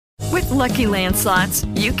Lucky Land Slots,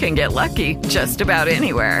 you can get lucky just about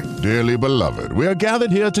anywhere. Dearly beloved, we are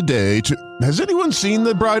gathered here today to... Has anyone seen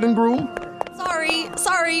the bride and groom?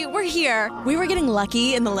 Sorry, we're here. We were getting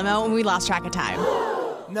lucky in the limo and we lost track of time.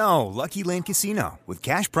 No, Lucky Land Casino, with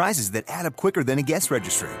cash prizes that add up quicker than a guest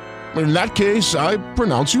registry. In that case, I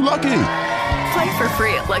pronounce you lucky. Play for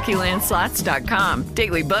free at LuckyLandSlots.com.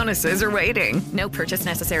 Daily bonuses are waiting. No purchase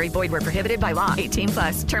necessary. Void where prohibited by law.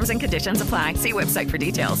 18+. Terms and conditions apply. See website for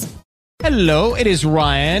details. Hello, it is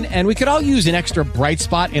Ryan, and we could all use an extra bright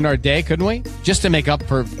spot in our day, couldn't we? Just to make up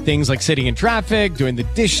for things like sitting in traffic, doing the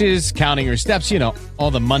dishes, counting your steps, you know,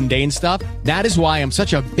 all the mundane stuff. That is why I'm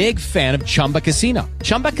such a big fan of Chumba Casino.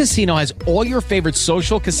 Chumba Casino has all your favorite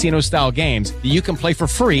social casino-style games that you can play for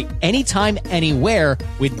free anytime, anywhere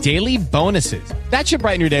with daily bonuses. That should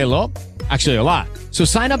brighten your day a little. Actually, a lot. So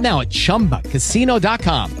sign up now at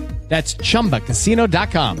ChumbaCasino.com. That's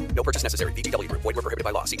ChumbaCasino.com. No purchase necessary. VGW Group. Void where prohibited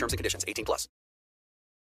by law. See terms and conditions. 18+.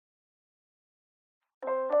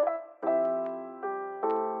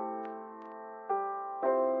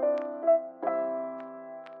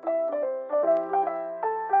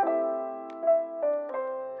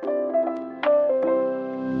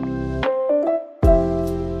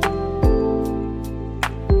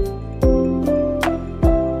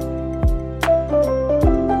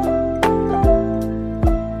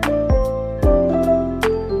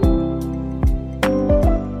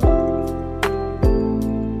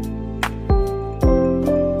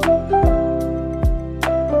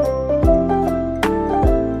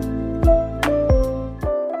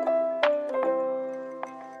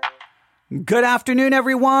 Good afternoon,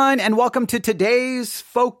 everyone, and welcome to today's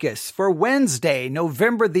Focus for Wednesday,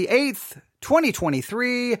 November the 8th,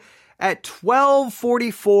 2023 at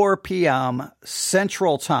 12:44 p.m.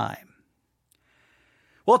 Central Time.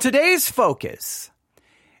 Well, today's focus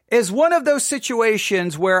is one of those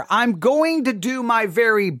situations where I'm going to do my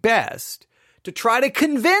very best to try to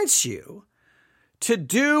convince you to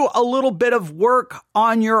do a little bit of work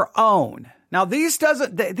on your own. Now, these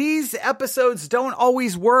episodes don't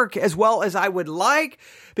always work as well as I would like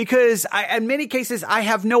because in many cases, I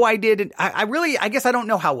have no idea. I guess I don't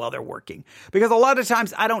know how well they're working because a lot of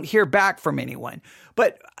times I don't hear back from anyone.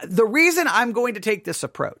 But the reason I'm going to take this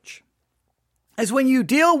approach is when you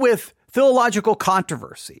deal with theological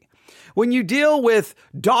controversy, when you deal with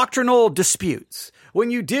doctrinal disputes,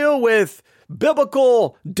 when you deal with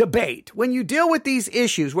biblical debate, when you deal with these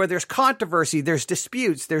issues where there's controversy, there's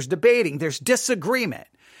disputes, there's debating, there's disagreement,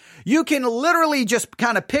 you can literally just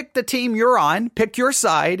kind of pick the team you're on, pick your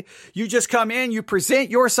side. You just come in, you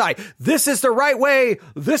present your side. This is the right way.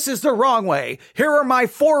 This is the wrong way. Here are my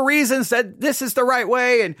 4 reasons that this is the right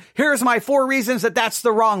way. And here's my 4 reasons that that's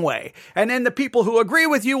the wrong way. And then the people who agree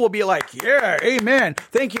with you will be like, yeah, amen.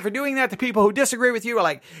 Thank you for doing that. The people who disagree with you are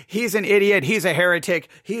like, he's an idiot. He's a heretic.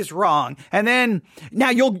 He's wrong. And then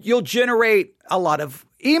now you'll generate a lot of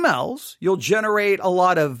emails, you'll generate a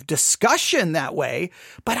lot of discussion that way,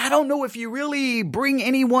 but I don't know if you really bring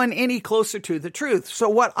anyone any closer to the truth. So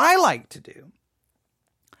what I like to do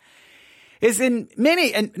is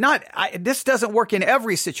this doesn't work in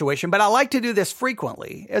every situation, but I like to do this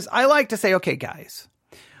frequently, is I like to say, okay, guys,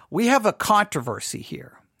 we have a controversy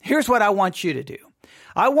here. Here's what I want you to do.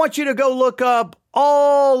 I want you to go look up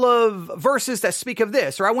all of verses that speak of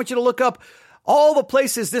this, or I want you to look up all the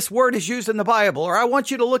places this word is used in the Bible, or I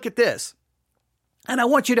want you to look at this. And I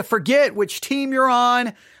want you to forget which team you're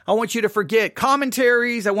on. I want you to forget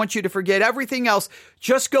commentaries. I want you to forget everything else.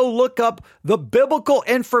 Just go look up the biblical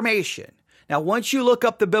information. Now, once you look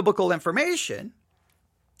up the biblical information,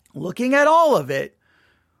 looking at all of it,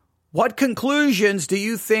 what conclusions do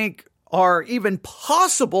you think are even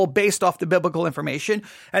possible based off the biblical information?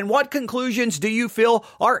 And what conclusions do you feel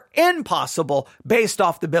are impossible based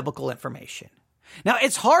off the biblical information? Now,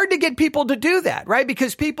 it's hard to get people to do that, right?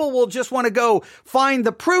 Because people will just want to go find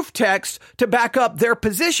the proof text to back up their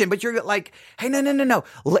position. But you're like, hey, no.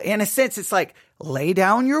 In a sense, it's like, lay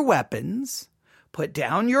down your weapons, put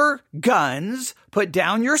down your guns, put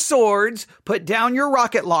down your swords, put down your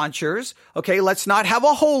rocket launchers. Okay, let's not have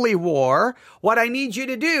a holy war. What I need you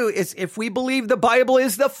to do is, if we believe the Bible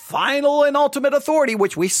is the final and ultimate authority,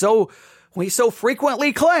 which we so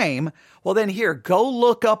frequently claim, well then here, go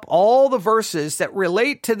look up all the verses that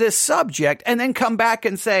relate to this subject and then come back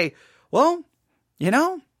and say, well,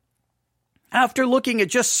 after looking at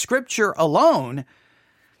just scripture alone,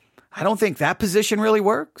 I don't think that position really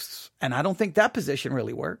works. And I don't think that position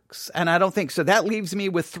really works. And I don't think so. That leaves me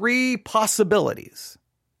with 3 possibilities.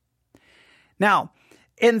 Now,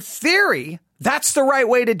 in theory, that's the right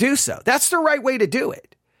way to do so. That's the right way to do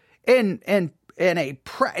it. And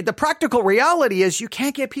the practical reality is you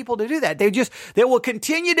can't get people to do that. They will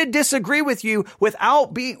continue to disagree with you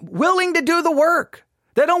without being willing to do the work.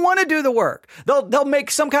 They don't want to do the work. They'll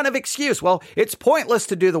make some kind of excuse. Well, it's pointless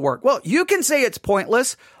to do the work. Well, you can say it's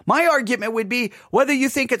pointless. My argument would be whether you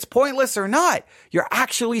think it's pointless or not, you're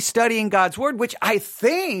actually studying God's word, which I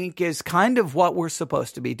think is kind of what we're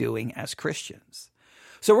supposed to be doing as Christians.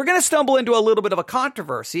 So we're going to stumble into a little bit of a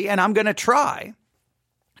controversy, and I'm going to try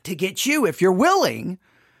to get you, if you're willing,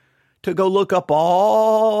 to go look up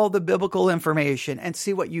all the biblical information and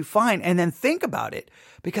see what you find and then think about it.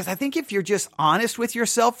 Because I think if you're just honest with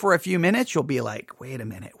yourself for a few minutes, you'll be like, wait a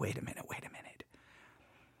minute.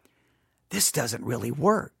 This doesn't really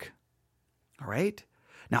work. All right.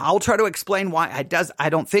 Now I'll try to explain why I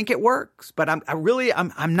don't think it works, but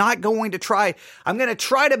I'm not going to try. I'm going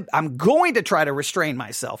to try to restrain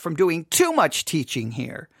myself from doing too much teaching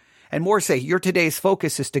here and more say your today's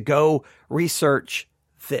focus is to go research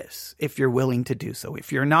this if you're willing to do so.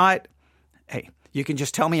 If you're not, hey, you can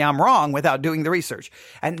just tell me I'm wrong without doing the research.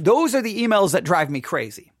 And those are the emails that drive me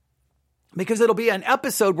crazy because it'll be an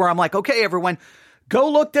episode where I'm like, okay, everyone, go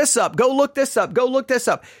look this up, go look this up, go look this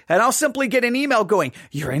up. And I'll simply get an email going,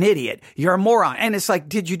 you're an idiot, you're a moron. And it's like,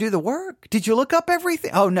 did you do the work? Did you look up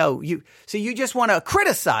everything? Oh no, you just want to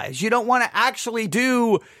criticize. You don't want to actually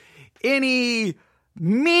do any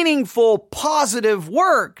meaningful, positive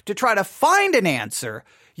work to try to find an answer.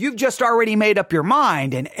 You've just already made up your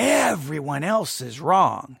mind and everyone else is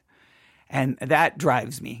wrong. And that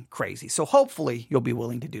drives me crazy. So hopefully you'll be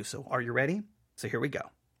willing to do so. Are you ready? So here we go.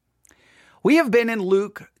 We have been in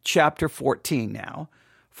Luke chapter 14 now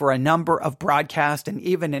for a number of broadcasts and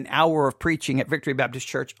even an hour of preaching at Victory Baptist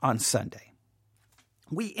Church on Sunday.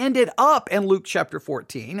 We ended up in Luke chapter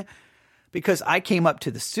 14 because I came up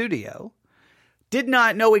to the studio, did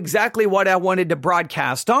not know exactly what I wanted to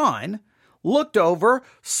broadcast on, looked over,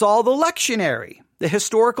 saw the lectionary, the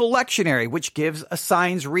historical lectionary, which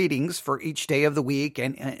assigns readings for each day of the week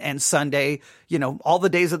and Sunday, all the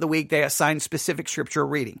days of the week, they assign specific scripture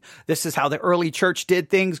reading. This is how the early church did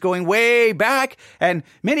things going way back. And in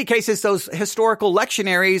many cases, those historical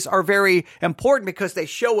lectionaries are very important because they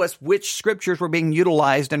show us which scriptures were being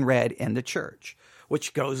utilized and read in the church,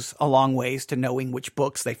 which goes a long ways to knowing which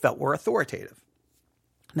books they felt were authoritative.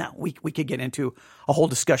 Now, we could get into a whole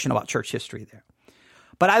discussion about church history there.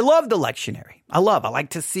 But I love the lectionary. I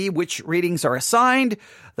like to see which readings are assigned,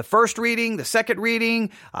 the first reading, the second reading.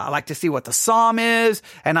 I like to see what the psalm is,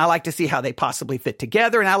 and I like to see how they possibly fit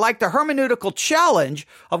together. And I like the hermeneutical challenge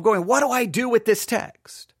of going, what do I do with this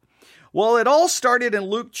text? Well, it all started in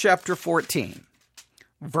Luke chapter 14,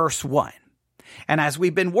 verse 1. And as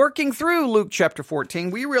we've been working through Luke chapter 14,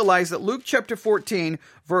 we realize that Luke chapter 14,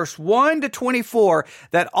 verse 1 to 24,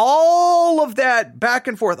 that all of that back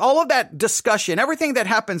and forth, all of that discussion, everything that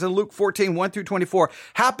happens in Luke 14, 1 through 24,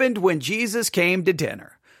 happened when Jesus came to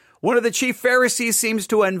dinner. One of the chief Pharisees seems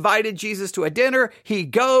to have invited Jesus to a dinner. He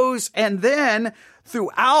goes, and then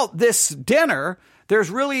throughout this dinner, there's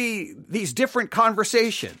really these different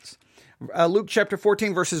conversations. Luke chapter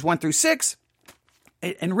 14, verses 1 through 6.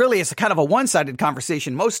 And really, it's a kind of a one-sided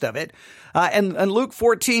conversation, most of it. And Luke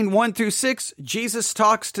 14, 1 through 6, Jesus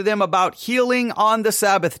talks to them about healing on the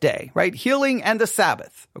Sabbath day, right? Healing and the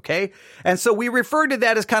Sabbath, okay? And so we refer to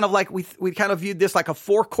that as kind of like, we kind of viewed this like a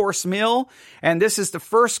 4-course meal. And this is the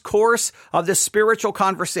first course of this spiritual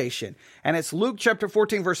conversation. And it's Luke chapter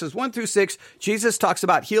 14, verses 1 through 6. Jesus talks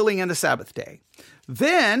about healing and the Sabbath day.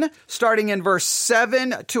 Then, starting in verse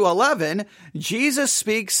 7 to 11, Jesus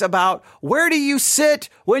speaks about where do you sit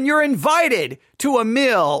when you're invited to a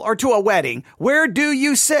meal or to a wedding? Where do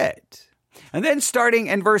you sit? And then starting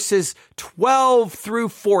in verses 12 through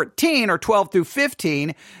 14 or 12 through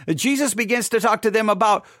 15, Jesus begins to talk to them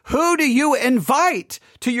about who do you invite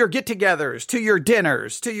to your get-togethers, to your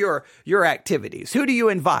dinners, to your activities? Who do you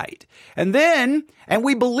invite? And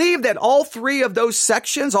we believe that all three of those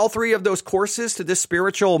sections, all three of those courses to this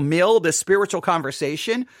spiritual meal, this spiritual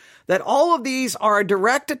conversation, that all of these are a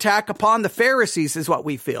direct attack upon the Pharisees is what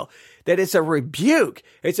we feel. That it's a rebuke.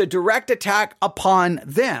 It's a direct attack upon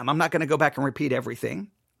them. I'm not going to go back and repeat everything.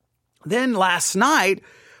 Then last night,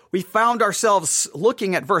 we found ourselves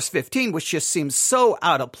looking at verse 15, which just seems so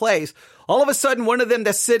out of place. All of a sudden, one of them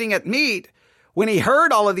that's sitting at meat, when he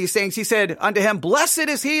heard all of these things, he said unto him, blessed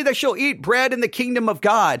is he that shall eat bread in the kingdom of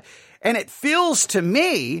God. And it feels to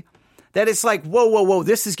me that it's like, whoa,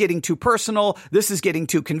 this is getting too personal. This is getting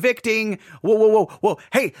too convicting. Whoa.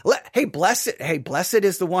 Hey, blessed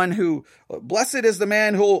is the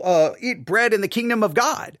man who'll eat bread in the kingdom of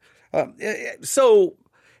God. So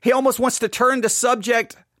he almost wants to turn the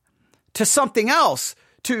subject to something else,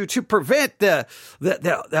 to prevent the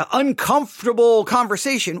uncomfortable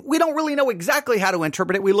conversation. We don't really know exactly how to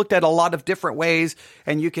interpret it. We looked at a lot of different ways,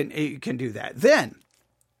 and you can do that. Then,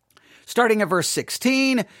 starting at verse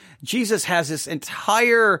 16, Jesus has this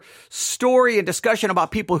entire story and discussion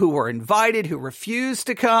about people who were invited, who refused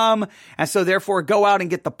to come, and so therefore go out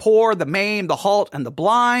and get the poor, the maimed, the halt, and the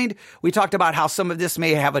blind. We talked about how some of this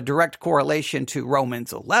may have a direct correlation to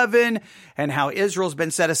Romans 11, and how Israel's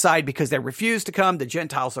been set aside because they refused to come. The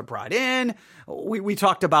Gentiles are brought in. We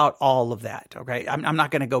talked about all of that, okay? I'm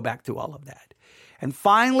not going to go back through all of that. And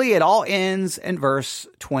finally, it all ends in verse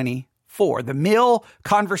 24, the meal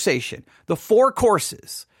conversation, the 4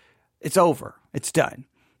 courses. It's over. It's done.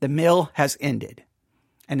 The meal has ended.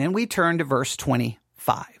 And then we turn to verse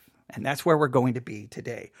 25, and that's where we're going to be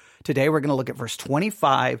today. Today, we're going to look at verse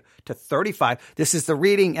 25 to 35. This is the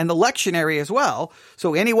reading and the lectionary as well.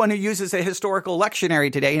 So anyone who uses a historical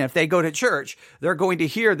lectionary today, and if they go to church, they're going to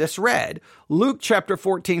hear this read. Luke chapter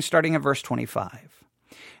 14, starting at verse 25.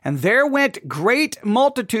 And there went great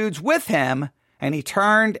multitudes with him, and he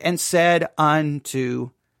turned and said unto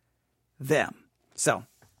them. So,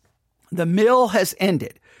 the meal has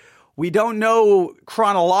ended. We don't know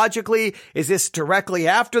chronologically. Is this directly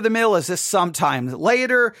after the meal? Is this sometime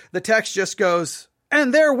later? The text just goes,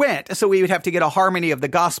 and there went. So we would have to get a harmony of the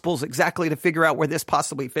Gospels exactly to figure out where this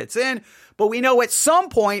possibly fits in. But we know at some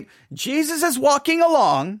point, Jesus is walking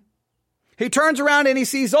along. He turns around and he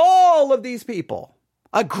sees all of these people.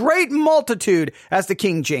 A great multitude, as the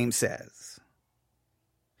King James says.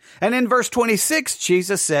 And in verse 26,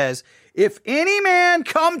 Jesus says, if any man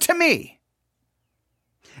come to me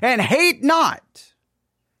and hate not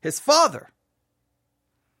his father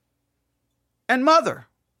and mother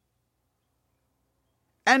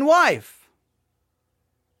and wife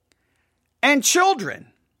and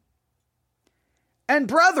children and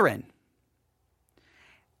brethren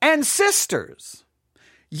and sisters,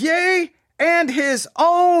 yea, and his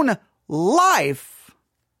own life,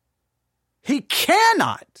 he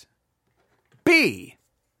cannot be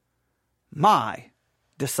my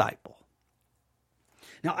disciple.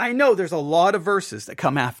 Now, I know there's a lot of verses that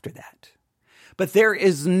come after that, but there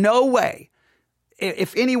is no way,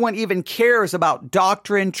 if anyone even cares about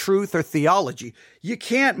doctrine, truth, or theology, you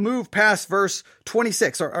can't move past verse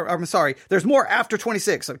 26, or I'm sorry, there's more after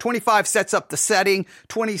 26. So 25 sets up the setting.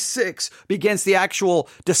 26 begins the actual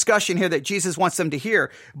discussion here that Jesus wants them to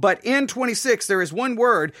hear. But in 26, there is one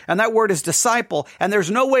word, and that word is disciple. And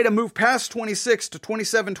there's no way to move past 26 to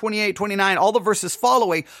 27, 28, 29, all the verses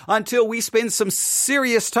following until we spend some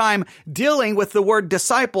serious time dealing with the word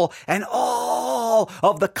disciple and all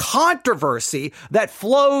of the controversy that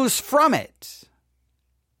flows from it.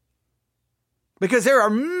 Because there are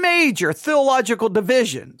major theological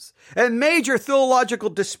divisions and major theological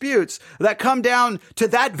disputes that come down to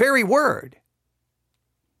that very word.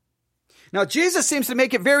 Now, Jesus seems to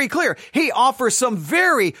make it very clear. He offers some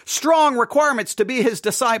very strong requirements to be his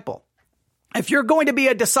disciple. If you're going to be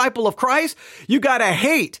a disciple of Christ, you got to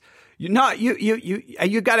hate. You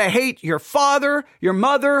got to hate your father, your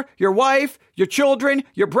mother, your wife, your children,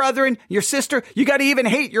 your brethren, your sister. You got to even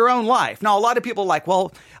hate your own life. Now, a lot of people are like,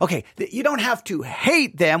 well, okay, you don't have to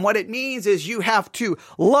hate them. What it means is you have to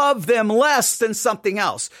love them less than something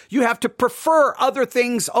else. You have to prefer other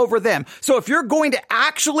things over them. So if you're going to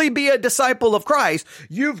actually be a disciple of Christ,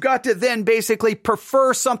 you've got to then basically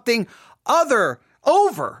prefer something other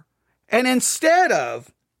over. And instead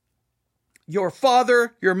of your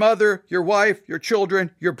father, your mother, your wife, your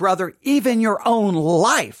children, your brother, even your own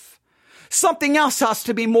life, something else has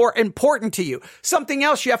to be more important to you. Something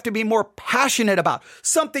else you have to be more passionate about.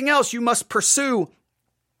 Something else you must pursue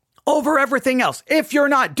over everything else. If you're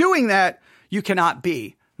not doing that, you cannot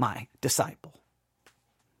be my disciple.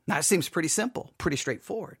 Now, it seems pretty simple, pretty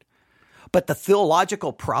straightforward. But the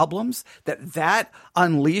theological problems that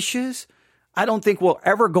unleashes, I don't think we're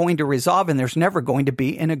ever going to resolve, and there's never going to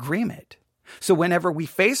be an agreement. So whenever we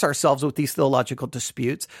face ourselves with these theological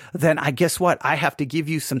disputes, then I guess what? I have to give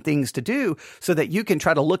you some things to do so that you can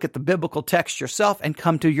try to look at the biblical text yourself and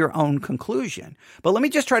come to your own conclusion. But let me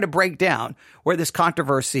just try to break down how this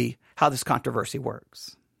controversy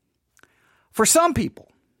works. For some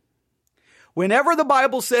people, whenever the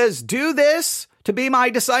Bible says, do this to be my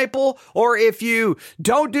disciple, or if you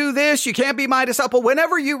don't do this, you can't be my disciple.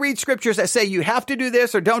 Whenever you read scriptures that say you have to do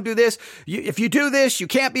this or don't do this, if you do this, you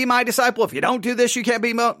can't be my disciple. If you don't do this, you can't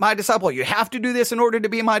be my disciple. You have to do this in order to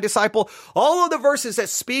be my disciple. All of the verses that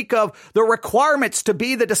speak of the requirements to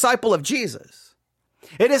be the disciple of Jesus,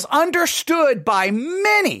 it is understood by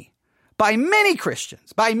many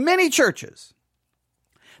Christians, by many churches,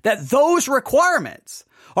 that those requirements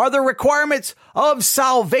are the requirements of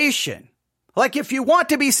salvation. Like if you want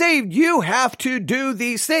to be saved, you have to do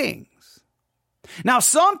these things. Now,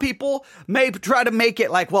 some people may try to make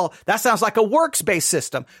it like, well, that sounds like a works-based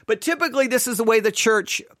system. But typically, this is the way the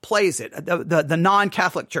church plays it. The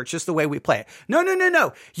non-Catholic church is the way we play it.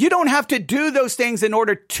 No. You don't have to do those things in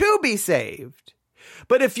order to be saved.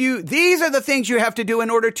 But these are the things you have to do in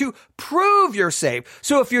order to prove you're saved.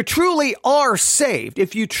 So if you truly are saved,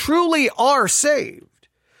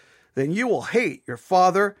 then you will hate your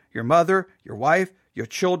father, your mother, your wife, your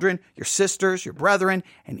children, your sisters, your brethren,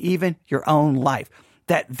 and even your own life.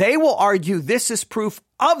 That they will argue this is proof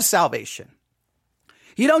of salvation.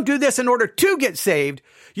 You don't do this in order to get saved.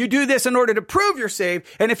 You do this in order to prove you're saved.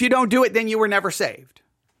 And if you don't do it, then you were never saved.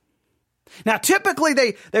 Now, typically,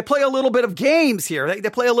 they play a little bit of games here. They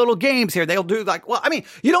play a little games here. They'll do like, well, I mean,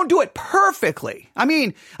 you don't do it perfectly. I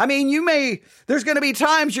mean, there's going to be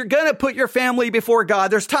times you're going to put your family before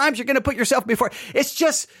God. There's times you're going to put yourself before.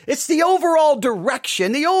 It's the overall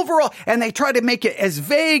direction, and they try to make it as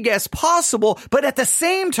vague as possible, but at the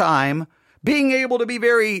same time, being able to be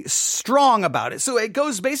very strong about it. So it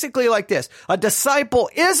goes basically like this. A disciple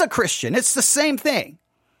is a Christian. It's the same thing.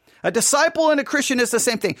 A disciple and a Christian is the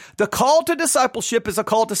same thing. The call to discipleship is a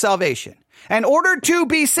call to salvation. In order to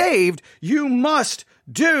be saved, you must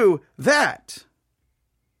do that.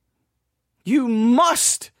 You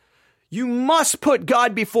must put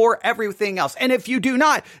God before everything else. And if you do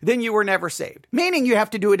not, then you were never saved. Meaning you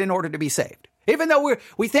have to do it in order to be saved. Even though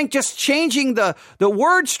we think just changing the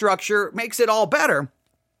word structure makes it all better.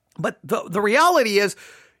 But the reality is,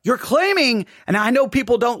 you're claiming, and I know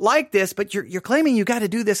people don't like this, but you're claiming you got to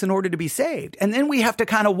do this in order to be saved. And then we have to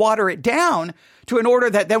kind of water it down to an order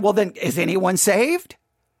that then is anyone saved?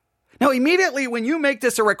 Now, immediately when you make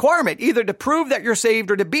this a requirement, either to prove that you're saved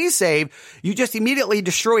or to be saved, you just immediately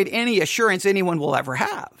destroyed any assurance anyone will ever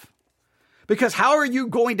have. Because how are you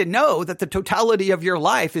going to know that the totality of your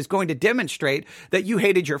life is going to demonstrate that you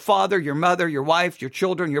hated your father, your mother, your wife, your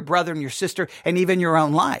children, your brother, and your sister, and even your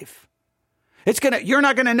own life? You're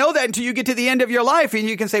not going to know that until you get to the end of your life and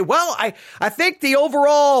you can say, well, I think the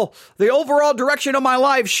overall direction of my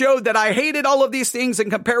life showed that I hated all of these things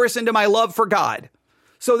in comparison to my love for God.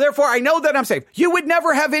 So therefore I know that I'm saved. You would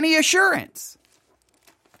never have any assurance.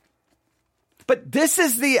 But this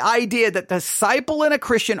is the idea that disciple and a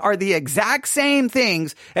Christian are the exact same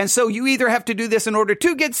things. And so you either have to do this in order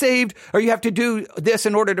to get saved, or you have to do this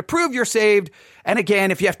in order to prove you're saved. And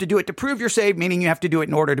again, if you have to do it to prove you're saved, meaning you have to do it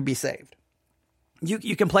in order to be saved.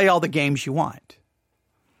 You can play all the games you want.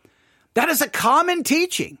 That is a common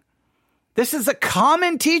teaching. This is a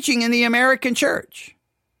common teaching in the American church.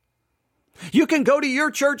 You can go to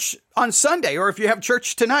your church on Sunday, or if you have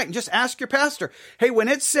church tonight, and just ask your pastor, hey, when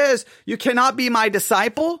it says you cannot be my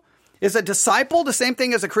disciple, is a disciple the same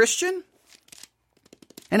thing as a Christian?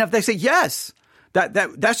 And if they say yes,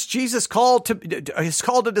 that's Jesus' call to, his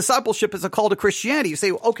call to discipleship is a call to Christianity. You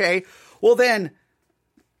say, okay, well then,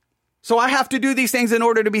 so I have to do these things in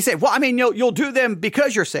order to be saved. Well, I mean, you'll do them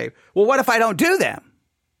because you're saved. Well, what if I don't do them?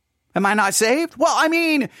 Am I not saved? Well, I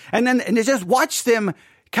mean, and just watch them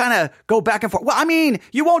kind of go back and forth. Well, I mean,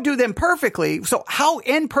 you won't do them perfectly. So how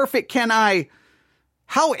imperfect can I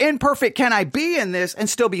be in this and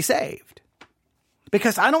still be saved?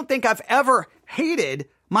 Because I don't think I've ever hated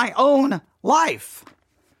my own life.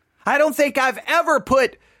 I don't think I've ever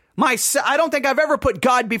put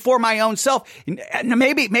God before my own self.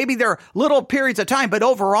 Maybe there are little periods of time, but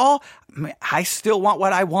overall, I still want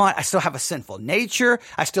what I want. I still have a sinful nature.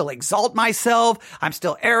 I still exalt myself. I'm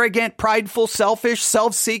still arrogant, prideful, selfish,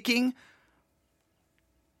 self-seeking.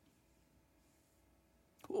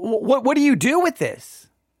 What do you do with this?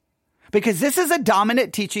 Because this is a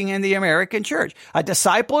dominant teaching in the American church. A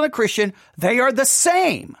disciple and a Christian, they are the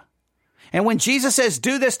same. And when Jesus says,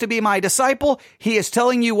 do this to be my disciple, he is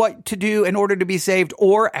telling you what to do in order to be saved,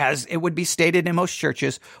 or as it would be stated in most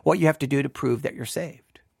churches, what you have to do to prove that you're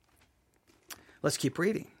saved. Let's keep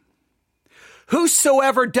reading.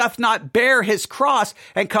 Whosoever doth not bear his cross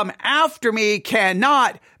and come after me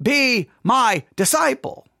cannot be my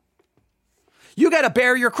disciple. You got to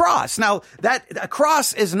bear your cross. Now, that a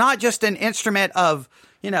cross is not just an instrument of,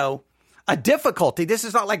 a difficulty. This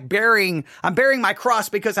is not like I'm bearing my cross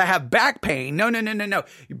because I have back pain. No.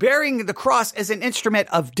 Bearing the cross is an instrument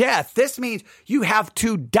of death. This means you have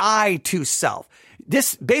to die to self.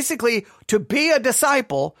 This basically, to be a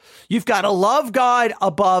disciple, you've got to love God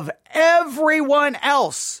above everyone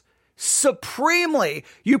else supremely.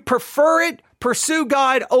 You prefer it pursue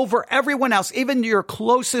God over everyone else, even your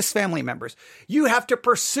closest family members. You have to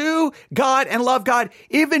pursue God and love God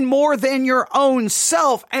even more than your own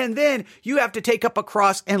self. And then you have to take up a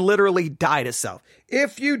cross and literally die to self.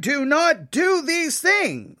 If you do not do these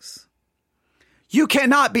things, you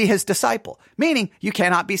cannot be his disciple, meaning you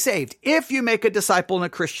cannot be saved. If you make a disciple and a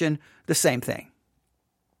Christian the same thing.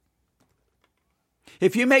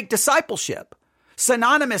 If you make discipleship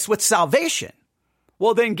synonymous with salvation,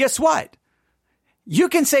 well, then guess what? You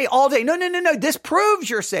can say all day, no, this proves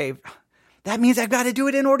you're saved. That means I've got to do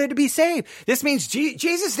it in order to be saved. This means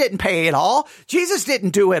Jesus didn't pay it all. Jesus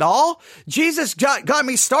didn't do it all. Jesus got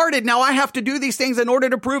me started. Now I have to do these things in order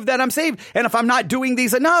to prove that I'm saved. And if I'm not doing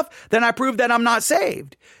these enough, then I prove that I'm not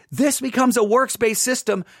saved. This becomes a works-based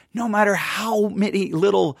system no matter how many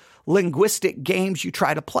little linguistic games you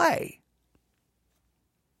try to play.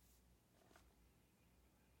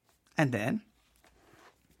 And then,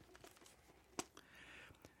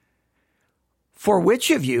 for which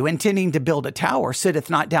of you, intending to build a tower, sitteth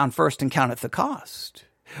not down first and counteth the cost,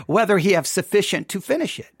 whether he have sufficient to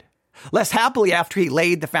finish it? Lest happily after he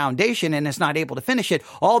laid the foundation and is not able to finish it,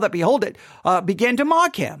 all that behold it began to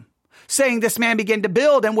mock him, saying, this man began to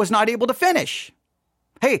build and was not able to finish.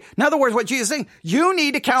 Hey, in other words, what Jesus is saying, you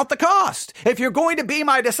need to count the cost. If you're going to be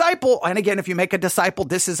my disciple, and again, if you make a disciple,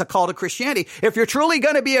 this is a call to Christianity. If you're truly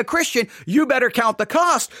going to be a Christian, you better count the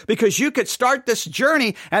cost, because you could start this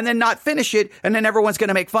journey and then not finish it, and then everyone's going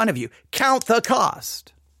to make fun of you. Count the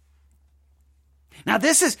cost. Now,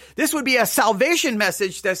 this would be a salvation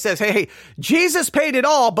message that says, hey, Jesus paid it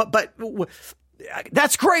all, but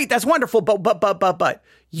that's great. That's wonderful. But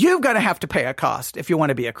you're going to have to pay a cost if you want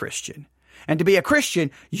to be a Christian. And to be a Christian,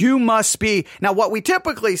 you must be, now what we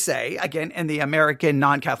typically say, again, in the American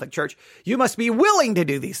non-Catholic church, you must be willing to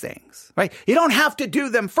do these things, right? You don't have to do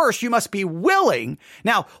them first. You must be willing.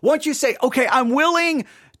 Now, once you say, okay, I'm willing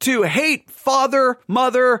to hate father,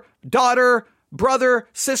 mother, daughter, brother,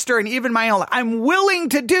 sister, and even my own life. I'm willing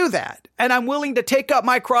to do that. And I'm willing to take up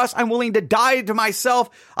my cross. I'm willing to die to myself.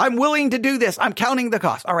 I'm willing to do this. I'm counting the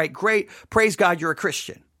cost. All right, great. Praise God, you're a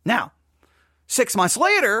Christian. Now, 6 months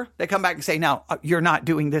later, they come back and say, no, you're not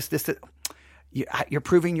doing this. You're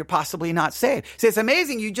proving you're possibly not saved. So it's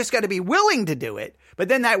amazing. You just got to be willing to do it. But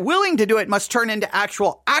then that willing to do it must turn into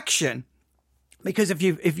actual action. Because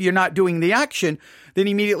if you're not doing the action, then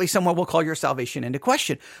immediately someone will call your salvation into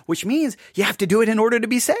question, which means you have to do it in order to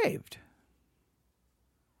be saved.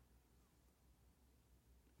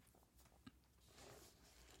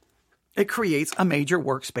 It creates a major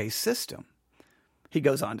works-based system. He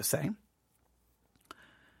goes on to say,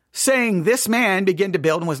 saying, this man began to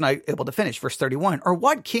build and was not able to finish. Verse 31, or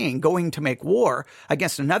what king going to make war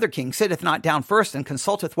against another king sitteth not down first and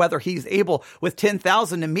consulteth whether he is able with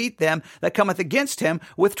 10,000 to meet them that cometh against him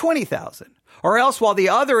with 20,000? Or else while the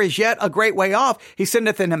other is yet a great way off, he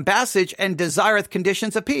sendeth an embassage and desireth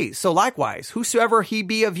conditions of peace. So likewise, whosoever he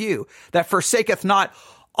be of you that forsaketh not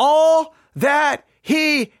all that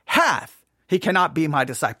he hath, he cannot be my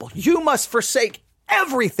disciple. You must forsake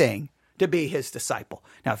everything to be his disciple.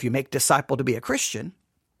 Now, if you make disciple to be a Christian,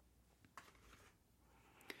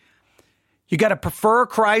 you got to prefer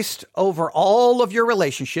Christ over all of your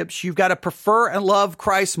relationships. You've got to prefer and love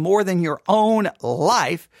Christ more than your own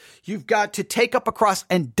life. You've got to take up a cross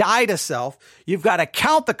and die to self. You've got to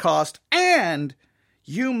count the cost, and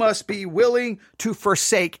you must be willing to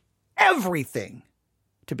forsake everything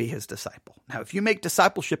to be his disciple. Now, if you make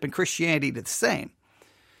discipleship and Christianity the same,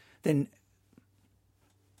 then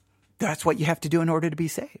that's what you have to do in order to be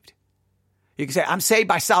saved. You can say, I'm saved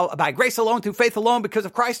by grace alone, through faith alone, because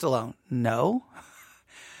of Christ alone. No,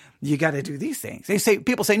 you got to do these things.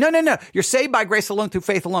 People say, no, you're saved by grace alone, through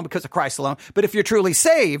faith alone, because of Christ alone. But if you're truly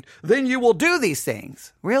saved, then you will do these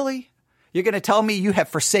things. Really? You're going to tell me you have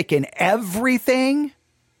forsaken everything?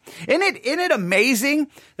 Isn't it amazing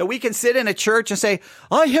that we can sit in a church and say,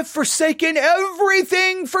 I have forsaken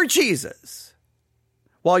everything for Jesus,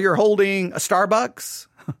 while you're holding a Starbucks,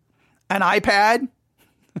 an iPad,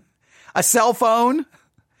 a cell phone?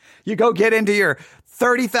 You go get into your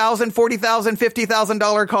 $30,000, $40,000,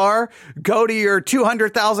 $50,000 car, go to your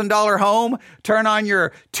 $200,000 home, turn on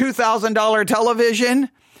your $2,000 television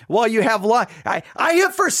while you have lunch. I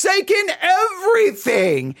have forsaken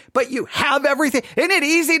everything, but you have everything. Isn't it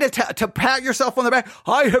easy to pat yourself on the back?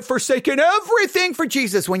 I have forsaken everything for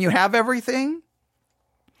Jesus when you have everything.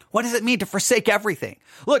 What does it mean to forsake everything?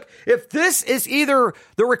 Look, if this is either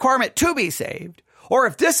the requirement to be saved, or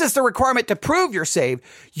if this is the requirement to prove you're saved,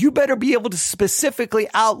 you better be able to specifically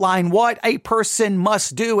outline what a person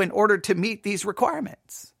must do in order to meet these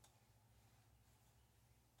requirements.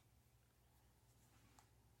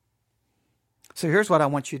 So here's what I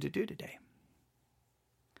want you to do today.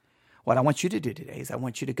 What I want you to do today is I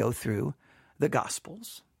want you to go through the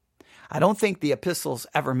Gospels. I don't think the epistles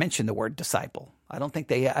ever mention the word disciple. I don't think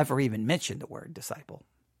they ever even mention the word disciple.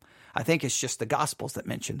 I think it's just the Gospels that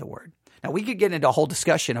mention the word. Now, we could get into a whole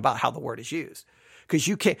discussion about how the word is used, because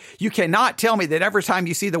you cannot tell me that every time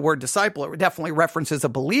you see the word disciple, it definitely references a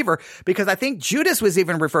believer, because I think Judas was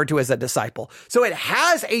even referred to as a disciple. So it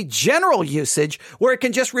has a general usage where it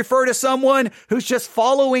can just refer to someone who's just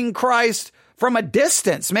following Christ from a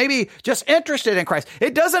distance, maybe just interested in Christ.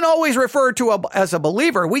 It doesn't always refer to as a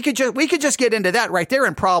believer. We could just get into that right there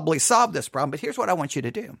and probably solve this problem. But here's what I want you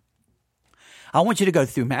to do. I want you to go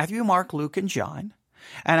through Matthew, Mark, Luke, and John,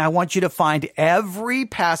 and I want you to find every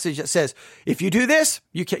passage that says, if you do this,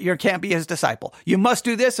 you can't be his disciple. You must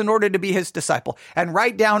do this in order to be his disciple, and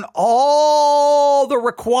write down all the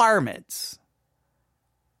requirements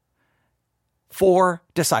for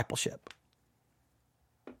discipleship.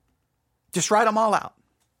 Just write them all out.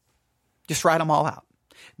 Just write them all out.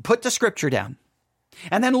 Put the scripture down.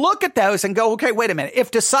 And then look at those and go, okay, wait a minute.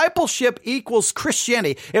 If discipleship equals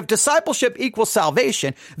Christianity, if discipleship equals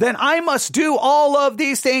salvation, then I must do all of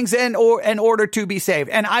these things in order to be saved.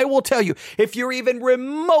 And I will tell you, if you're even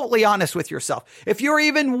remotely honest with yourself, if you're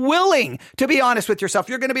even willing to be honest with yourself,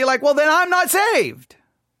 you're going to be like, well, then I'm not saved.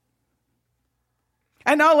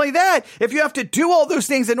 And not only that, if you have to do all those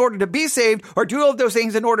things in order to be saved, or do all those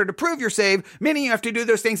things in order to prove you're saved, meaning you have to do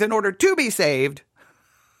those things in order to be saved,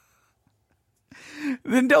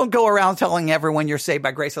 then don't go around telling everyone you're saved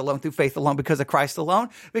by grace alone, through faith alone, because of Christ alone,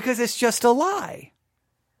 because it's just a lie.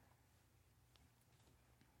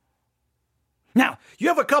 Now, you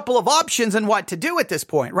have a couple of options in what to do at this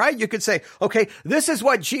point, right? You could say, okay, this is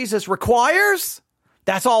what Jesus requires.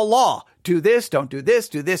 That's all law. Do this, don't do this,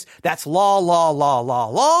 do this. That's law, law, law, law,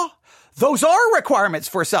 law. Those are requirements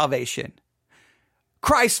for salvation.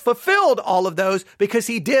 Christ fulfilled all of those because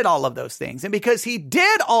he did all of those things. And because he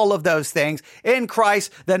did all of those things in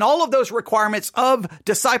Christ, then all of those requirements of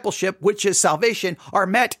discipleship, which is salvation, are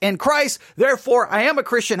met in Christ. Therefore, I am a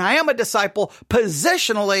Christian. I am a disciple.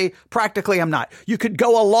 Positionally, practically, I'm not. You could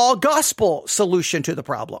go a law gospel solution to the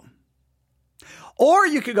problem. Or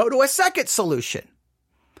you could go to a second solution.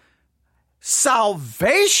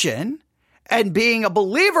 Salvation and being a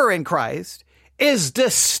believer in Christ is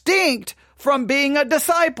distinct from being a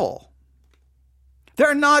disciple.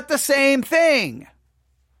 They're not the same thing.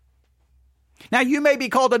 Now, you may be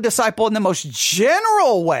called a disciple in the most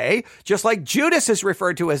general way, just like Judas is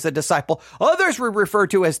referred to as a disciple. Others were referred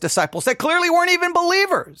to as disciples that clearly weren't even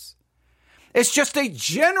believers. It's just a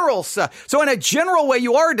general. So in a general way,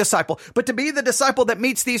 you are a disciple. But to be the disciple that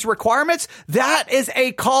meets these requirements, that is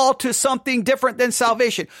a call to something different than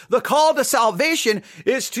salvation. The call to salvation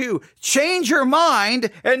is to change your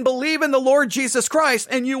mind and believe in the Lord Jesus Christ,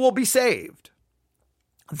 and you will be saved.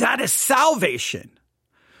 That is salvation.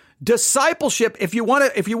 Discipleship, if you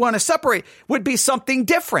want to separate, would be something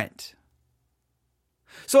different.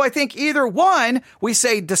 So I think either one, we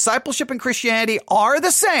say discipleship and Christianity are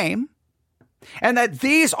the same, and that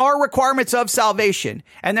these are requirements of salvation.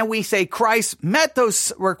 And then we say Christ met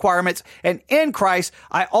those requirements, and in Christ,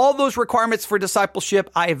 all those requirements for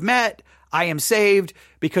discipleship I have met. I am saved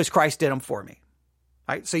because Christ did them for me.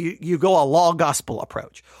 Right? So you go a law gospel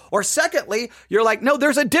approach. Or secondly, you're like, no,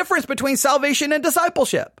 there's a difference between salvation and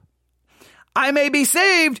discipleship. I may be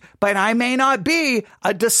saved, but I may not be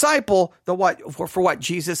a disciple for what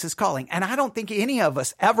Jesus is calling. And I don't think any of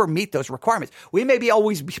us ever meet those requirements. We may be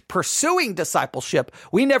always pursuing discipleship.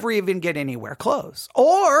 We never even get anywhere close.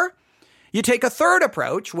 Or you take a third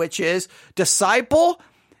approach, which is disciple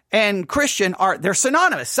and Christian they're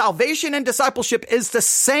synonymous. Salvation and discipleship is the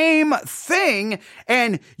same thing.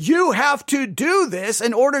 And you have to do this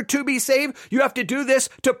in order to be saved. You have to do this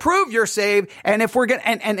to prove you're saved. And if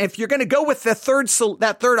if you're going to go with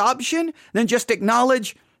that third option, then just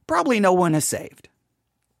acknowledge probably no one is saved.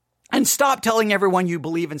 And stop telling everyone you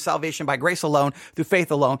believe in salvation by grace alone, through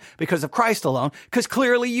faith alone, because of Christ alone, because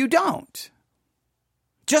clearly you don't.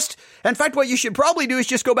 In fact, what you should probably do is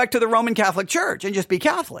just go back to the Roman Catholic Church and just be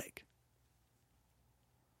Catholic.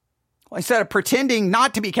 Well, instead of pretending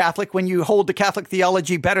not to be Catholic when you hold the Catholic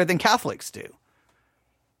theology better than Catholics do.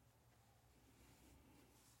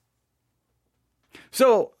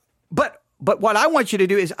 So, but what I want you to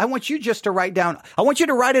do is I want you just to write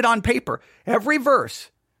it on paper, every verse.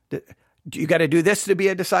 You got to do this to be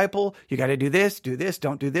a disciple. You got to do this,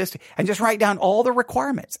 don't do this. And just write down all the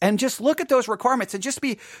requirements and just look at those requirements and just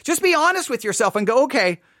be honest with yourself and go,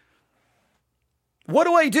 okay, what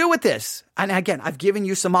do I do with this? And again, I've given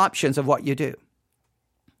you some options of what you do,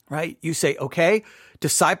 right? You say, okay,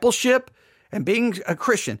 discipleship and being a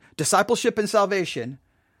Christian, discipleship and salvation.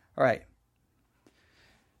 All right.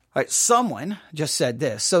 All right. Someone just said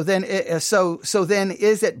this. So then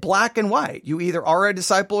is it black and white? You either are a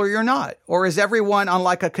disciple or you're not, or is everyone on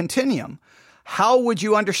like a continuum? How would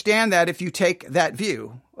you understand that if you take that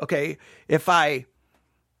view? Okay.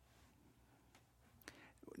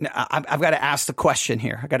 I've got to ask the question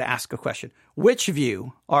here. I've got to ask a question. Which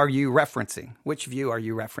view are you referencing? Which view are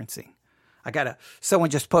you referencing? Someone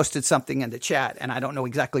just posted something in the chat and I don't know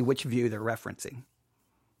exactly which view they're referencing.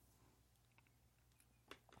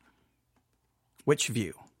 Which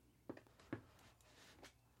view?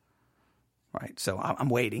 All right. So I'm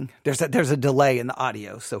waiting. There's a delay in the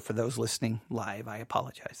audio. So for those listening live, I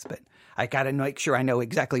apologize, but I got to make sure I know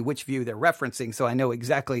exactly which view they're referencing. So I know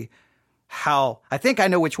exactly I think I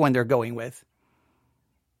know which one they're going with.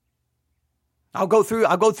 I'll go through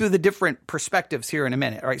the different perspectives here in a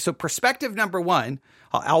minute. All right. So perspective number one,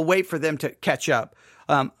 I'll wait for them to catch up.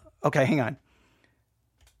 Okay. Hang on.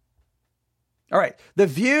 All right. The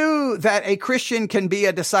view that a Christian can be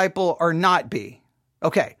a disciple or not be.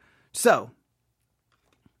 Okay. So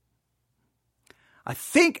I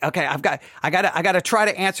think, okay, I got to try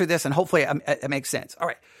to answer this and hopefully it makes sense. All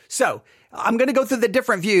right. So I'm going to go through the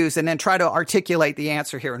different views and then try to articulate the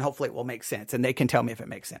answer here and hopefully it will make sense and they can tell me if it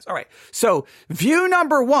makes sense. All right. So view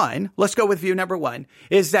number one, let's go with view number one,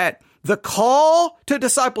 is that the call to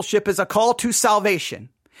discipleship is a call to salvation.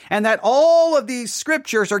 And that all of these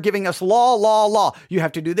scriptures are giving us law. You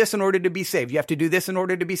have to do this in order to be saved. You have to do this in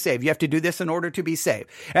order to be saved. You have to do this in order to be saved.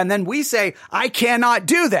 And then we say, I cannot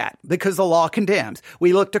do that because the law condemns.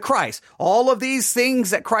 We look to Christ. All of these things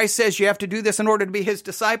that Christ says you have to do this in order to be his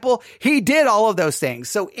disciple, he did all of those things.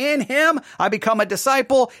 So in him, I become a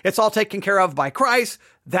disciple. It's all taken care of by Christ.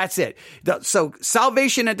 That's it. So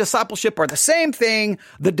salvation and discipleship are the same thing.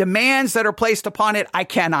 The demands that are placed upon it, I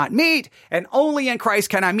cannot meet, and only in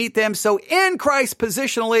Christ can I meet them. So in Christ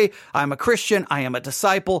positionally, I'm a Christian. I am a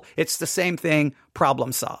disciple. It's the same thing.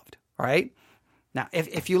 Problem solved. All right. Now,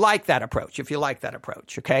 if you like that approach,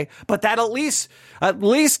 okay, but that at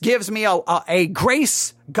least gives me a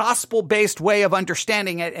grace gospel-based way of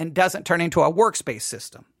understanding it and doesn't turn into a works-based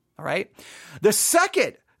system. All right. The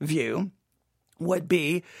second view would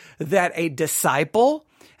be that a disciple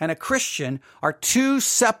and a Christian are two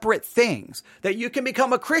separate things. That you can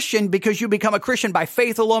become a Christian because you become a Christian by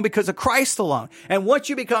faith alone, because of Christ alone. And once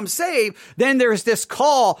you become saved, then there's this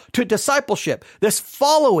call to discipleship, this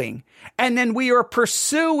following, and then we are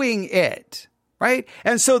pursuing it. Right?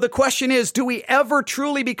 And so the question is, do we ever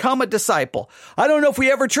truly become a disciple? I don't know if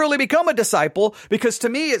we ever truly become a disciple, because to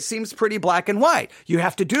me, it seems pretty black and white. You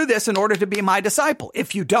have to do this in order to be my disciple.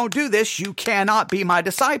 If you don't do this, you cannot be my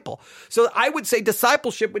disciple. So I would say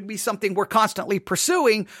discipleship would be something we're constantly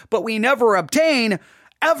pursuing, but we never obtain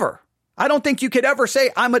ever. I don't think you could ever say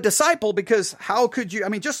I'm a disciple, because how could you? I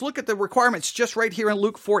mean, just look at the requirements just right here in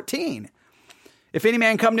Luke 14. If any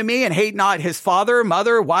man come to me and hate not his father,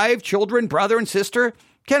 mother, wife, children, brother, and sister,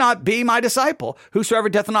 cannot be my disciple. Whosoever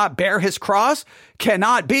doth not bear his cross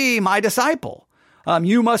cannot be my disciple.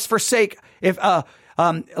 You must forsake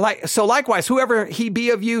likewise, whoever he be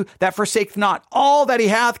of you that forsaketh not all that he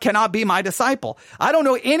hath cannot be my disciple. I don't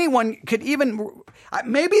know anyone could even,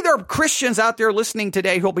 maybe there are Christians out there listening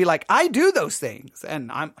today who'll be like, I do those things.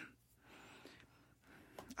 And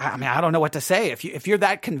I don't know what to say. If you're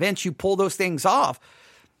that convinced you pull those things off,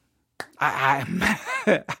 I'm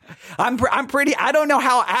pretty, I don't know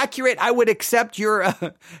how accurate I would accept your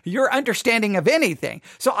understanding of anything.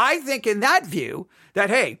 So I think in that view that,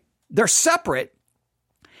 hey, they're separate,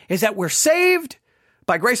 is that we're saved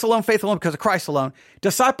by grace alone, faith alone, because of Christ alone.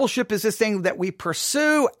 Discipleship is this thing that we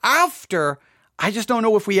pursue after. I just don't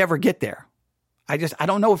know if we ever get there. I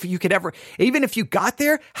don't know if you could ever, even if you got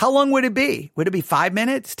there, how long would it be? Would it be 5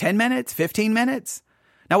 minutes, 10 minutes, 15 minutes?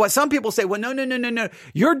 Now, what some people say, well, no.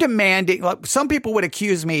 You're demanding, like some people would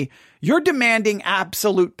accuse me, you're demanding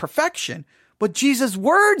absolute perfection, but Jesus'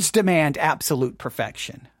 words demand absolute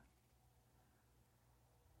perfection.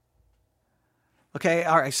 Okay.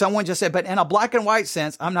 All right. Someone just said, but in a black and white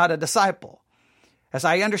sense, I'm not a disciple. As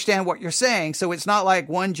I understand what you're saying. So it's not like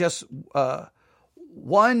one just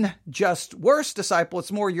worse disciple.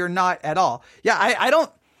 It's more, you're not at all. Yeah,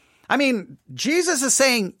 Jesus is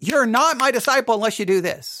saying you're not my disciple unless you do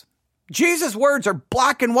this. Jesus' words are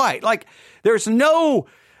black and white. Like there's no,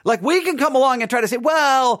 like we can come along and try to say,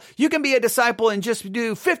 well, you can be a disciple and just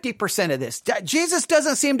do 50% of this. Jesus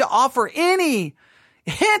doesn't seem to offer any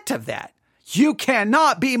hint of that. You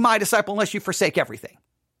cannot be my disciple unless you forsake everything.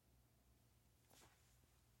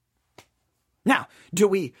 Now,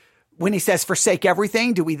 when he says forsake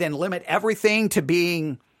everything, do we then limit everything to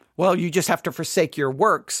being Well, you just have to forsake your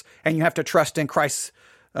works and you have to trust in Christ's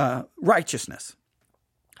righteousness.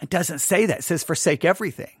 It doesn't say that. It says forsake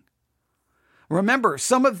everything. Remember,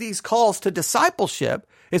 some of these calls to discipleship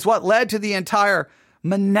is what led to the entire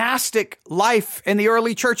monastic life in the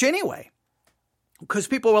early church anyway. Because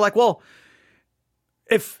people were like, well,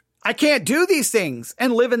 if I can't do these things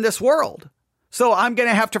and live in this world, so I'm going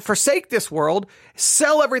to have to forsake this world,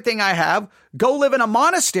 sell everything I have, go live in a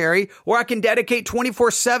monastery where I can dedicate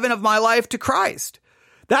 24/7 of my life to Christ.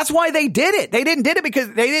 That's why they did it. They didn't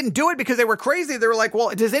do it because they were crazy. They were like,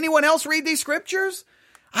 well, does anyone else read these scriptures?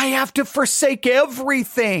 I have to forsake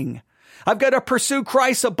everything. I've got to pursue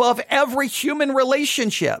Christ above every human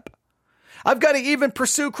relationship. I've got to even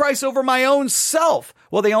pursue Christ over my own self.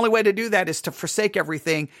 Well, the only way to do that is to forsake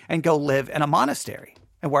everything and go live in a monastery,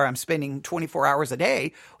 and where I'm spending 24 hours a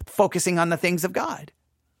day focusing on the things of God.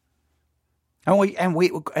 And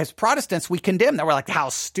we, as Protestants, we condemn that. We're like, how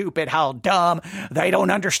stupid, how dumb. They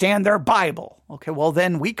don't understand their Bible. Okay, well,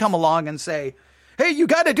 then we come along and say, hey, you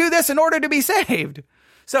got to do this in order to be saved.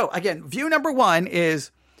 So again, view number one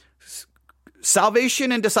is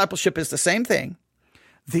salvation and discipleship is the same thing.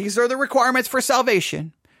 These are the requirements for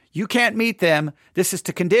salvation. You can't meet them. This is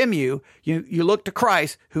to condemn you. You look to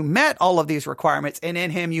Christ who met all of these requirements, and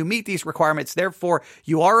in him you meet these requirements. Therefore,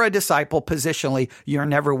 you are a disciple positionally. You're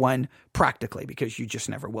never one practically, because you just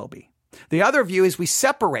never will be. The other view is we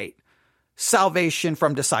separate salvation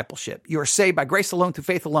from discipleship. You are saved by grace alone, through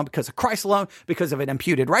faith alone, because of Christ alone, because of an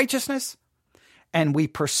imputed righteousness. And we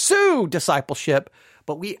pursue discipleship,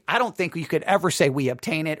 but I don't think you could ever say we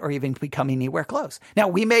obtain it or even become anywhere close. Now,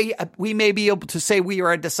 we may be able to say we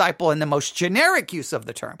are a disciple in the most generic use of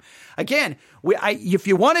the term. Again, if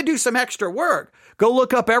you want to do some extra work, go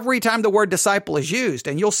look up every time the word disciple is used,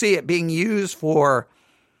 and you'll see it being used for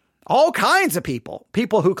all kinds of people.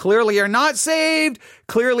 People who clearly are not saved,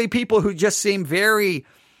 clearly people who just seem very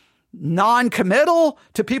non-committal,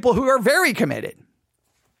 to people who are very committed.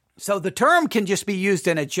 So the term can just be used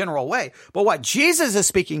in a general way. But what Jesus is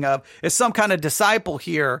speaking of is some kind of disciple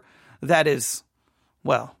here that is,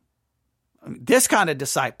 well, this kind of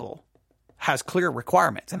disciple has clear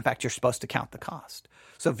requirements. In fact, you're supposed to count the cost.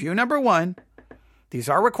 So view number one, these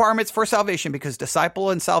are requirements for salvation, because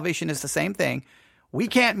disciple and salvation is the same thing. We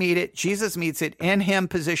can't meet it. Jesus meets it. In him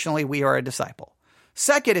positionally, we are a disciple.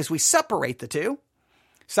 Second is we separate the two.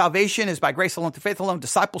 Salvation is by grace alone, through faith alone.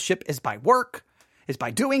 Discipleship is by work. Is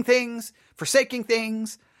by doing things, forsaking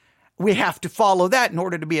things. We have to follow that in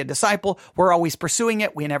order to be a disciple. We're always pursuing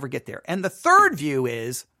it. We never get there. And the third view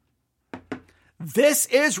is this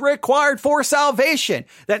is required for salvation.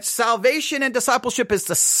 That salvation and discipleship is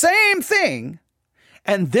the same thing,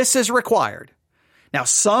 and this is required. Now,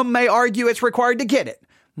 some may argue it's required to get it.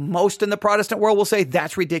 Most in the Protestant world will say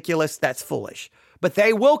that's ridiculous, that's foolish. But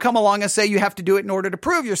they will come along and say you have to do it in order to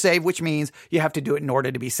prove you're saved, which means you have to do it in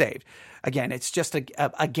order to be saved. Again, it's just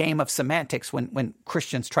a game of semantics when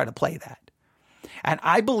Christians try to play that. And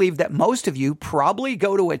I believe that most of you probably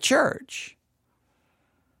go to a church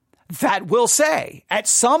that will say at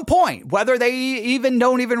some point, whether they even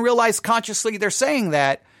don't even realize consciously they're saying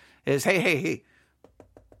that, is, hey,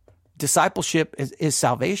 discipleship is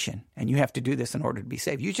salvation, and you have to do this in order to be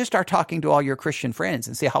saved. You just start talking to all your Christian friends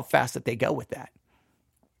and see how fast that they go with that.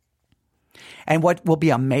 And what will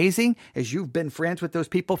be amazing is you've been friends with those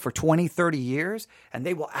people for 20, 30 years, and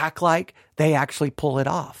they will act like they actually pull it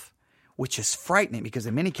off, which is frightening, because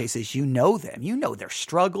in many cases, you know them. You know their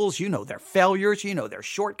struggles. You know their failures. You know their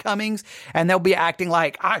shortcomings. And they'll be acting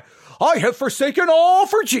like, I have forsaken all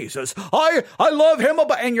for Jesus. I love him.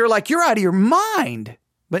 And you're like, you're out of your mind.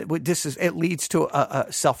 But it leads to a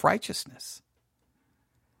self-righteousness.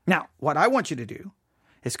 Now, what I want you to do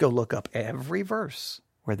is go look up every verse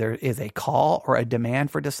where there is a call or a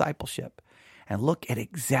demand for discipleship, and look at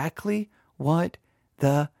exactly what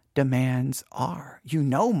the demands are. You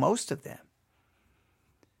know most of them.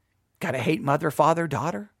 Got to hate mother, father,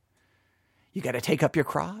 daughter. You got to take up your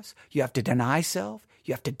cross. You have to deny self.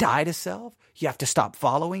 You have to die to self. You have to stop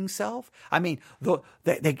following self. I mean,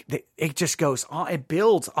 it just goes on. It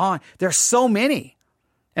builds on. There's so many.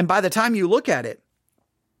 And by the time you look at it,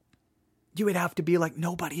 you would have to be like,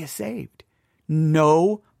 nobody is saved.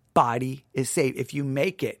 Nobody is saved. If you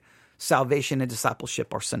make it, salvation and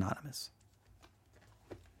discipleship are synonymous.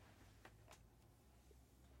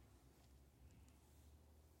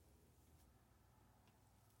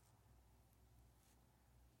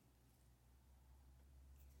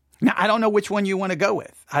 Now, I don't know which one you want to go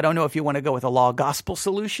with. I don't know if you want to go with a law gospel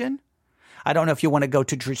solution. I don't know if you want to go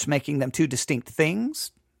to just making them two distinct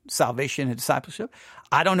things, salvation and discipleship.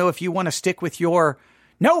 I don't know if you want to stick with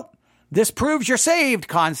nope, this proves you're saved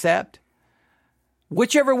concept.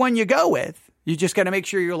 Whichever one you go with, you just got to make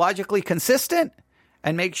sure you're logically consistent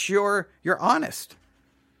and make sure you're honest.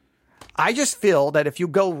 I just feel that if you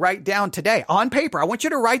go right down today on paper, I want you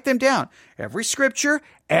to write them down. Every scripture,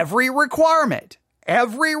 every requirement.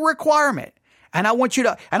 And I want you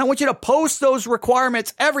to post those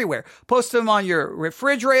requirements everywhere. Post them on your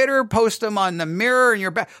refrigerator, post them on the mirror in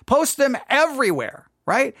your back, post them everywhere,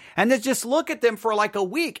 right? And then just look at them for like a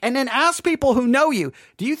week and then ask people who know you,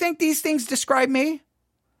 do you think these things describe me?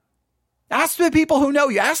 Ask the people who know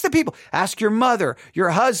you. Ask your mother,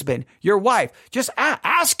 your husband, your wife. Just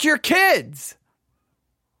ask your kids.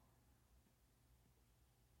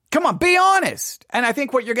 Come on, be honest. And I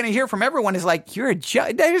think what you're going to hear from everyone is like, you're a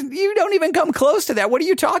judge. You don't even come close to that. What are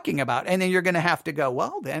you talking about? And then you're going to have to go,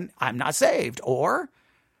 well, then I'm not saved, or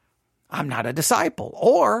I'm not a disciple,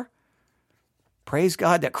 or praise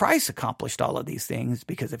God that Christ accomplished all of these things,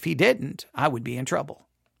 because if he didn't, I would be in trouble.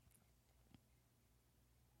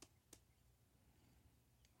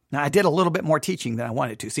 Now, I did a little bit more teaching than I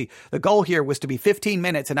wanted to. See, the goal here was to be 15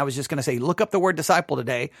 minutes, and I was just going to say, look up the word disciple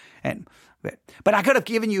today. But I could have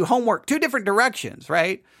given you homework, 2 different directions,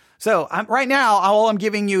 right? So right now, all I'm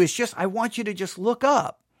giving you is just, I want you to just look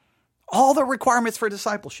up all the requirements for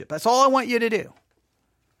discipleship. That's all I want you to do.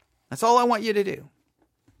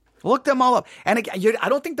 Look them all up. And again, I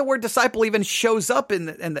don't think the word disciple even shows up in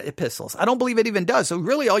the epistles. I don't believe it even does. So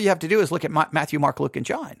really all you have to do is look at Matthew, Mark, Luke, and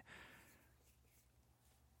John.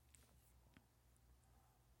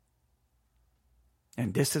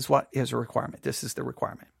 And this is what is a requirement. This is the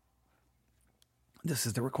requirement.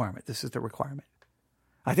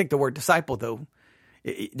 I think the word disciple, though,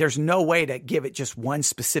 there's no way to give it just one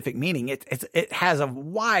specific meaning. It has a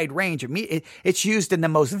wide range of meaning. It's used in the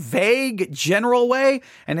most vague, general way,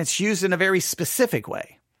 and it's used in a very specific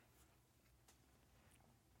way.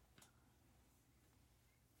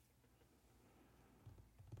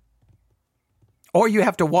 Or you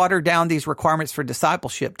have to water down these requirements for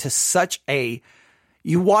discipleship to such a...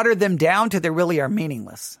 You water them down to they really are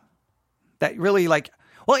meaningless. That really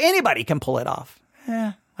anybody can pull it off.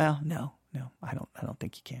 No, I don't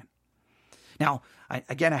think you can. Now, I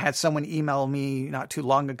had someone email me not too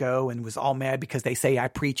long ago and was all mad because they say I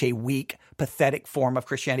preach a weak, pathetic form of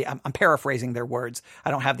Christianity. I'm paraphrasing their words. I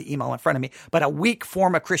don't have the email in front of me, but a weak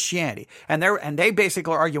form of Christianity. And they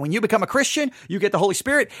basically argue when you become a Christian, you get the Holy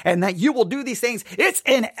Spirit and that you will do these things. It's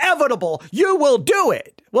inevitable. You will do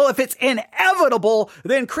it. Well, if it's inevitable,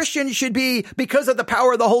 then Christians should be, because of the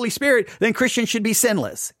power of the Holy Spirit, then Christians should be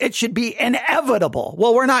sinless. It should be inevitable.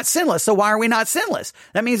 Well, we're not sinless, so why are we not sinless?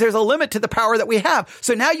 That means there's a limit to the power that we have.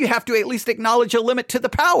 So now you have to at least acknowledge a limit to the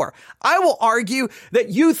power. I will argue that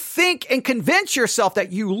you think and convince yourself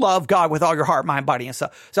that you love God with all your heart, mind, body, and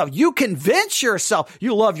soul. So you convince yourself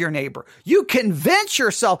you love your neighbor. You convince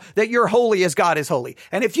yourself that you're holy as God is holy.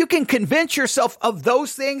 And if you can convince yourself of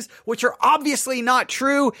those things, which are obviously not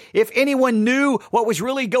true, if anyone knew what was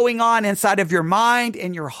really going on inside of your mind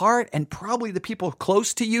and your heart, and probably the people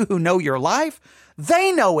close to you who know your life,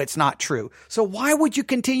 they know it's not true. So why would you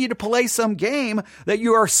continue to play some game that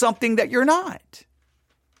you are something that you're not?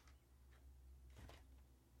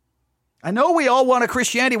 I know we all want a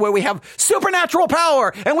Christianity where we have supernatural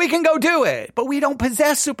power and we can go do it, but we don't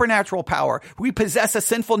possess supernatural power. We possess a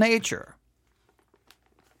sinful nature.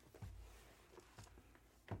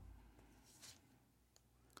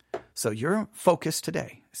 So your focus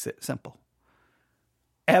today is simple.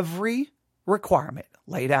 Every requirement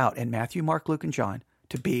laid out in Matthew, Mark, Luke, and John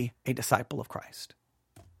to be a disciple of Christ.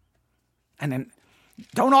 And then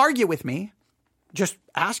don't argue with me. Just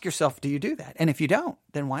ask yourself, do you do that? And if you don't,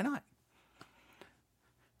 then why not?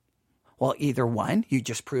 Well, either one, you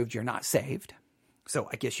just proved you're not saved. So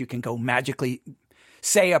I guess you can go magically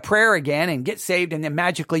say a prayer again and get saved, and then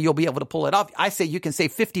magically you'll be able to pull it off. I say you can say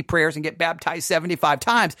 50 prayers and get baptized 75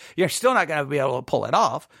 times. You're still not going to be able to pull it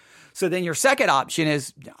off. So then your second option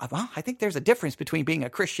is, well, I think there's a difference between being a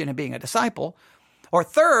Christian and being a disciple. Or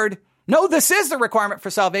third, no, this is the requirement for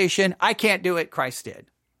salvation. I can't do it. Christ did.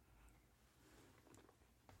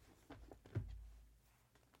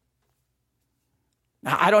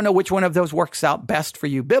 Now, I don't know which one of those works out best for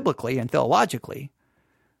you biblically and theologically,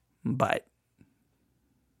 but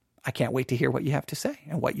I can't wait to hear what you have to say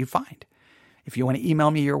and what you find. If you want to email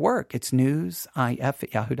me your work, it's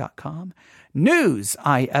newsif@yahoo.com.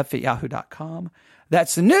 Newsif@yahoo.com.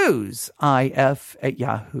 That's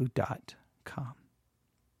newsif@yahoo.com.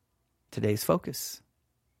 Today's focus.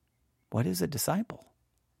 What is a disciple?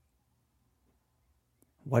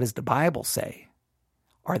 What does the Bible say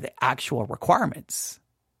are the actual requirements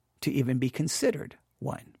to even be considered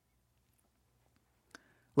one?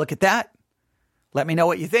 Look at that. Let me know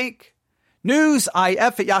what you think.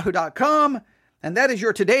 newsif@yahoo.com. And that is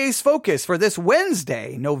your today's focus for this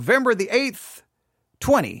Wednesday, November the 8th,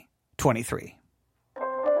 2023.